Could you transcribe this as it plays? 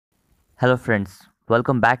Hello friends,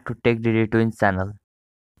 welcome back to Tech DD Twins channel.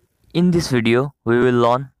 In this video, we will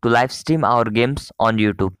learn to live stream our games on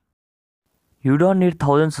YouTube. You don't need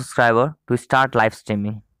 1000 subscribers to start live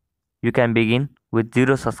streaming. You can begin with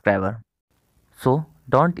 0 subscriber. So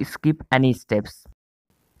don't skip any steps.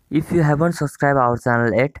 If you haven't subscribed our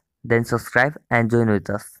channel yet, then subscribe and join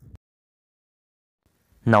with us.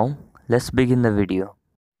 Now let's begin the video.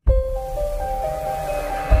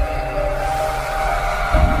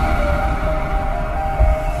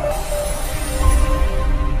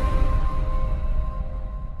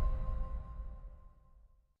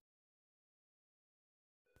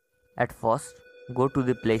 At first, go to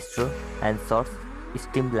the Play Store and search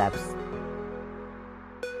Streamlabs.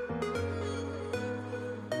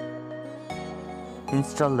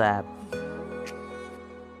 Install the app.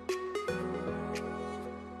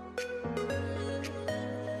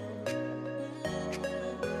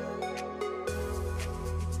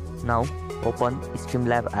 Now open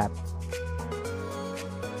Streamlabs app.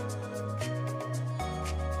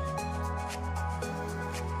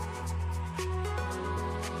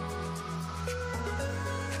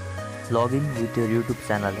 Log in with your YouTube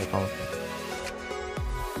channel account.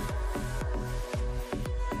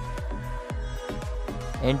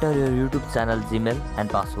 Enter your YouTube channel Gmail and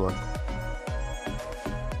password.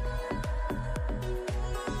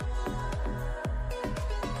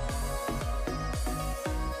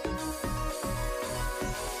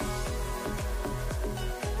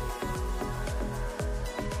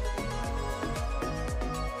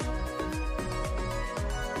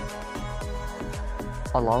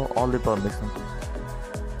 Allow all the permissions.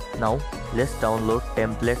 Now let's download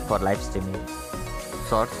template for live streaming.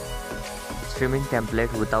 Search streaming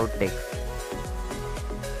template without text.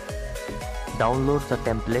 Download the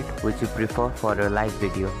template which you prefer for your live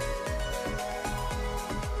video.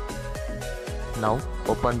 Now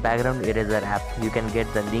open background eraser app. You can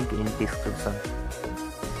get the link in description.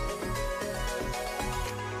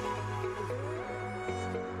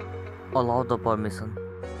 Allow the permission.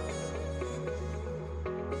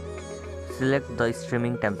 Select the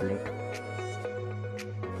streaming template.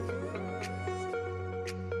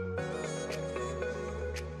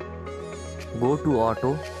 Go to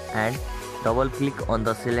Auto and double click on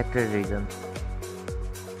the selected region.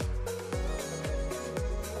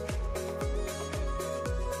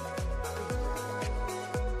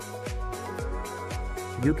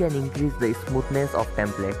 You can increase the smoothness of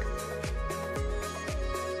template.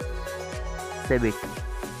 Save it.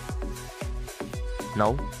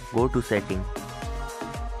 Now go to Setting.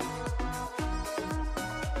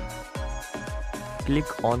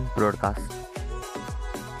 Click on Broadcast.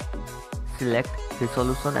 Select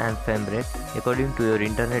resolution and frame rate according to your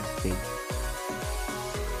internet speed.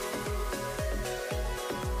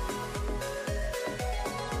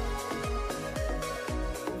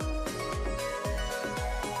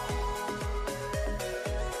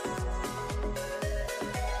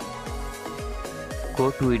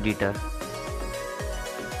 Go to Editor.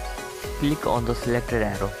 Click on the selected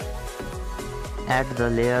arrow. Add the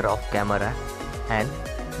layer of camera and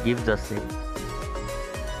give the shape.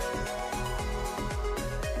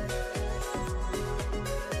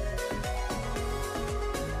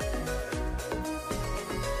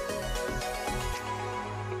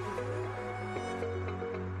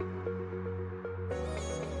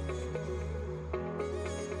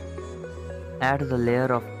 Add the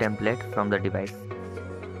layer of template from the device.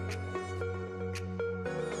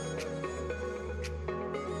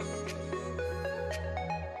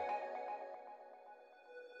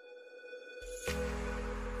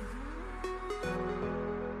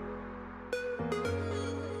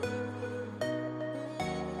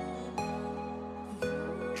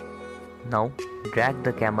 Now drag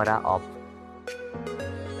the camera up.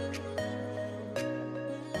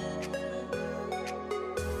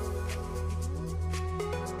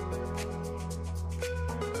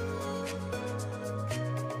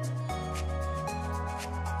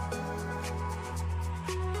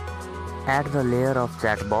 Add the layer of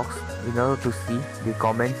chat box in order to see the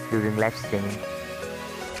comments during live streaming.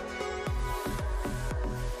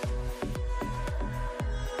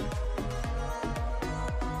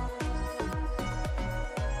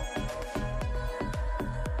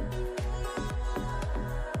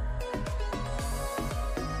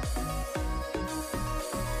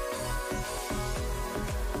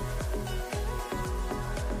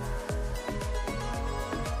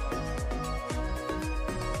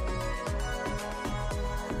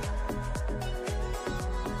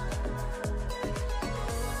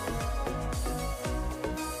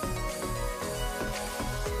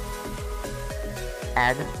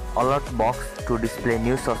 Add alert box to display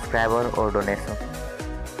new subscriber or donation.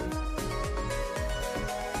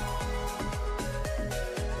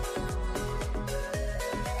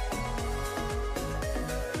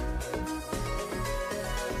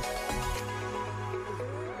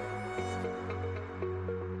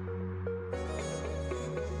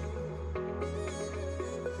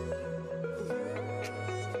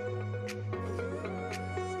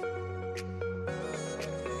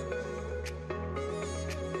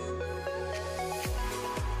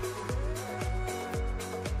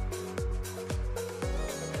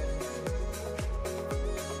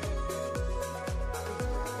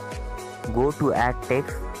 Go to add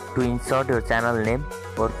text to insert your channel name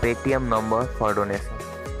or Paytm number for donation.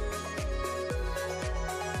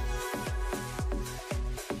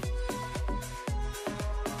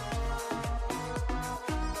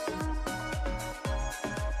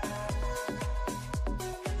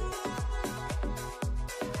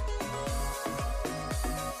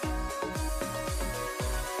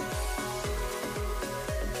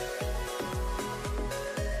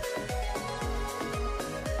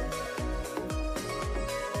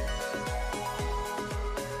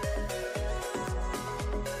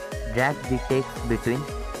 Drag the text between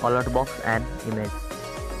alert box and image.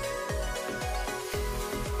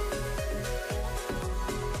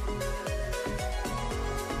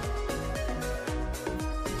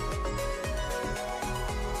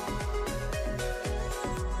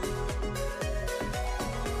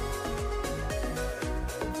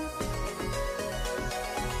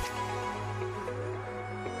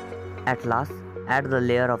 At last, add the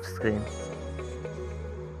layer of screen.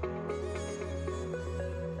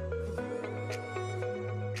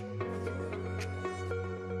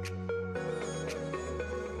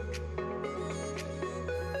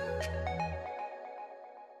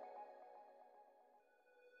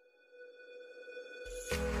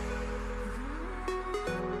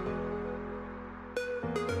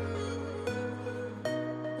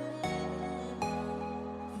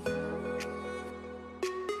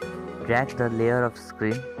 Drag the layer of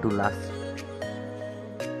screen to last.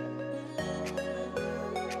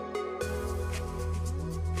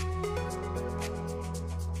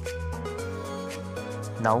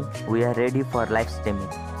 Now we are ready for live streaming.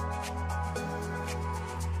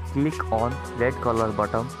 Click on red color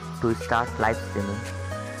button to start live streaming.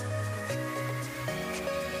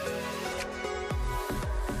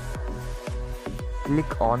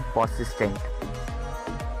 Click on persistent.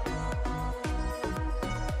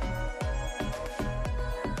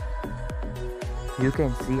 You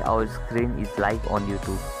can see our screen is live on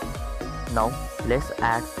YouTube. Now let's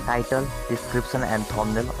add title, description and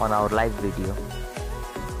thumbnail on our live video.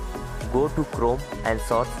 Go to Chrome and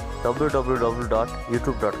search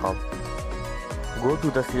www.youtube.com. Go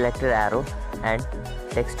to the selected arrow and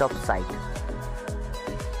desktop site.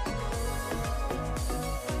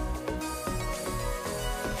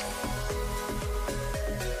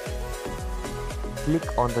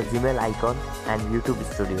 Click on the Gmail icon and YouTube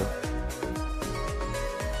Studio.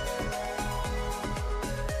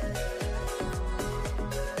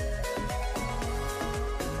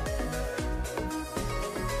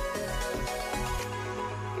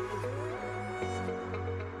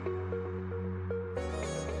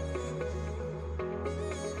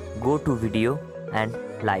 Go to video and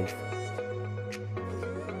live.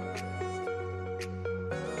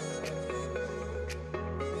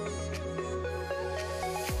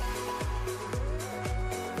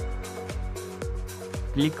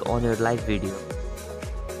 Click on your live video.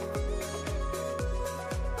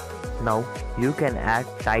 Now you can add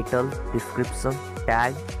title, description,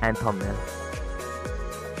 tag and thumbnail.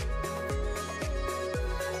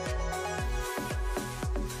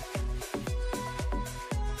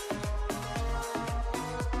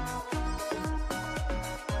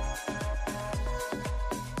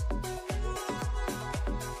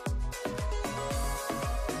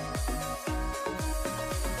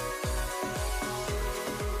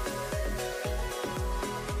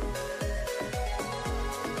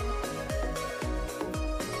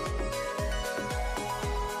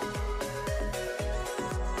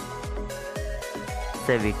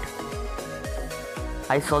 Save it.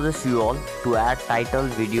 I suggest you all to add title,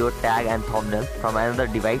 video, tag and thumbnail from another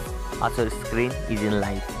device as your screen is in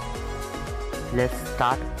live. Let's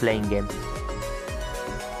start playing game.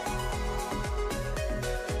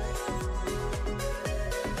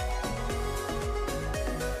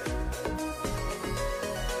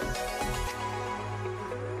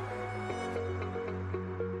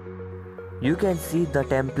 You can see the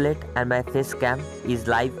template and my face cam is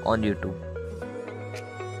live on YouTube.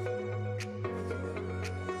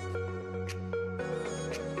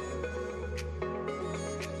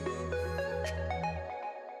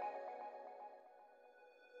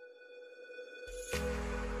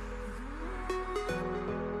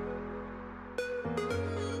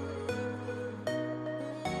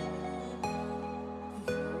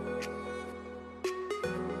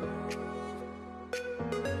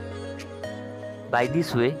 By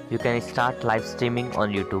this way, you can start live streaming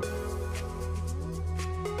on YouTube.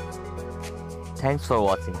 Thanks for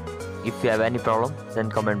watching. If you have any problem,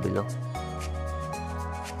 then comment below.